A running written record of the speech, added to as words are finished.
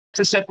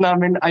Sa set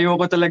namin,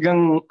 ayoko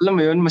talagang, alam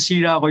mo yun,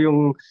 masira ko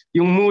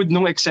yung mood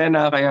nung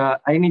eksena, kaya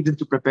I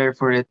needed to prepare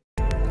for it.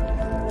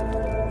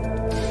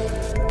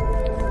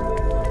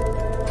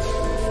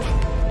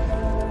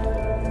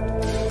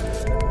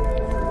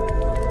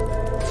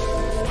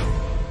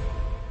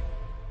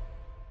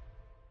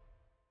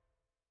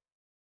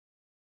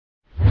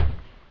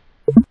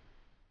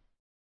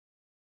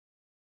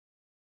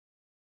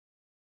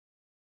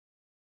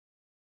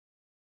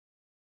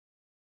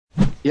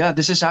 Yeah,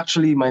 this is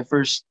actually my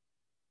first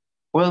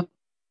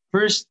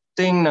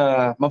thing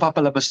na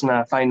mapapalabas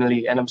na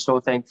finally, and I'm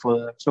so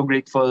thankful, so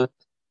grateful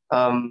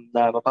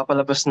na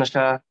mapapalabas na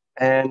siya.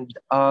 And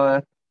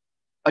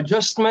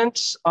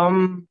adjustments,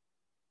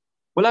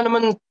 wala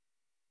naman,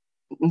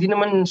 hindi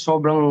naman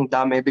sobrang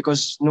dami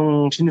because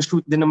nung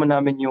sinushoot din naman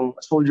namin yung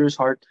Soldier's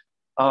Heart,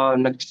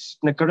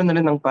 nagkaroon na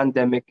rin ng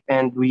pandemic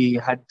and we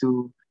had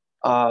to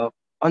uh,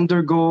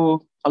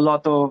 undergo a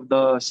lot of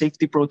the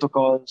safety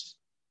protocols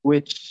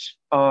which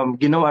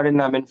ginawa rin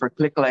namin for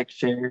Click Like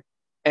Share.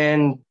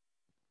 And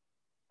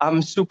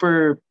I'm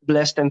super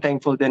blessed and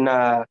thankful din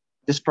na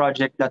this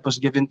project that was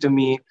given to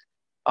me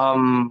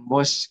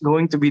was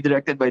going to be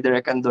directed by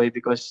Direk Andoy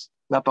because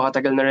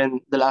napakatagal na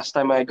rin the last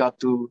time I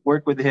got to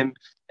work with him.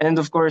 And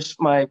of course,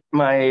 my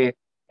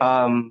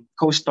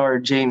co-star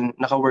Jane,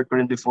 naka-work ko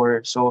rin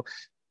before. So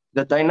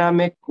the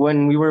dynamic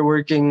when we were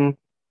working,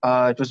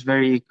 it was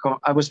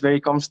I was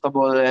very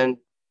comfortable,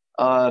 and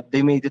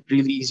they made it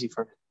really easy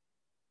for me.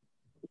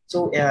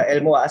 So,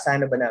 Elmo,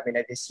 aasahan na ba namin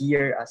na this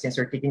year, since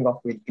we're kicking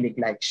off with Click,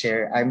 Like,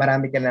 Share, ay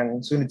marami ka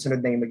ng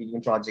sunod-sunod na yung magiging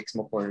projects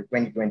mo for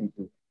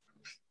 2022?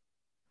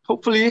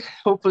 Hopefully,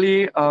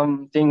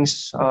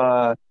 things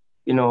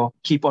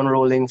keep on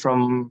rolling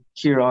from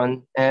here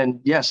on,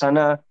 and yeah,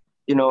 sana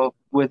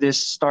with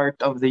this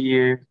start of the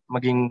year,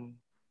 maging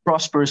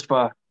prosperous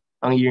pa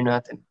ang year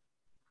natin.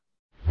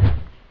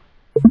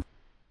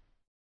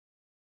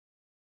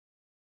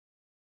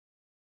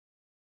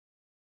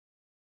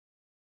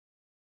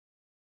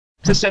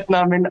 Sa set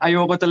namin,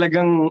 ayoko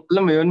talagang,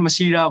 alam mo yun,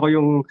 masira ko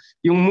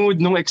yung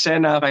mood nung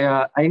eksena,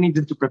 kaya I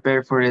needed to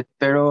prepare for it.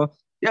 Pero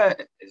yeah,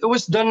 it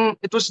was done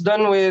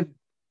with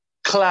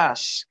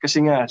class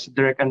kasi nga si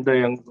Direk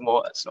Andoy yung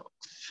gumawa. So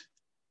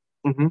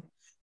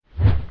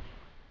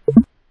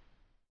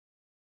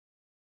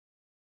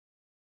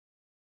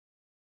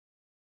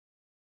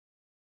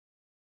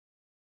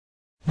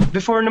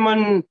Before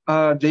naman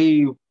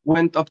they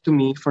went up to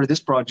me for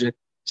this project,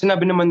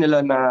 sinabi naman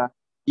nila na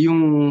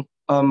yung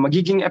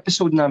magiging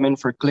episode namin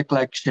for Click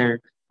Like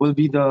Share will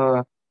be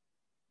the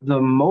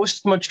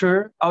most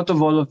mature out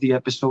of all of the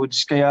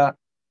episodes. Kaya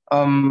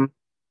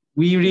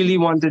we really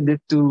wanted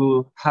it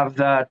to have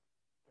that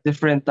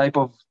different type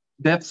of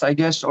depth, I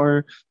guess,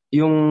 or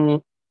yung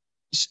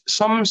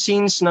some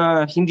scenes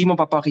na hindi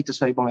mapapakita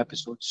sa ibang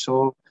episodes.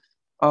 So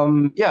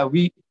yeah,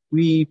 we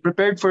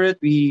prepared for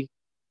it, we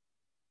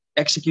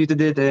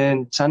executed it,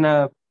 and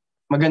sana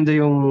maganda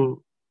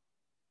yung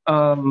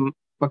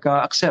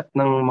pagka-accept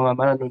ng mga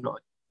manonood.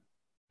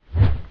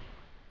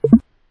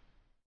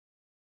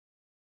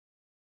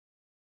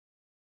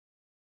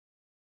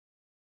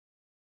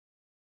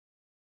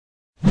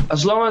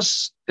 As long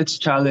as it's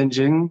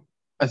challenging,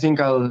 I think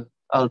I'll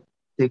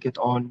take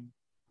it on.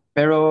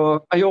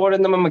 Pero ayoko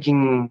rin naman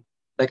maging,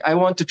 like, I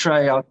want to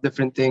try out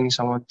different things.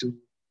 I want to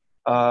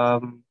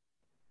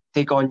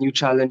take on new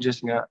challenges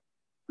nga.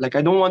 Like,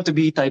 I don't want to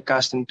be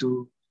typecast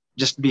into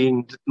just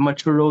being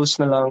mature roles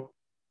na lang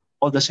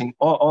all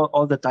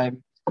the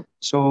time.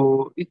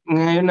 So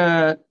ngayon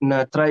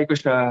na try ko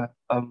siya,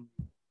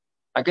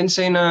 I can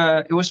say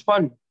na it was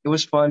fun. It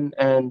was fun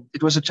and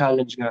it was a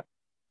challenge nga.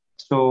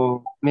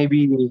 So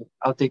maybe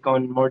I'll take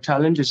on more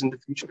challenges in the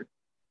future.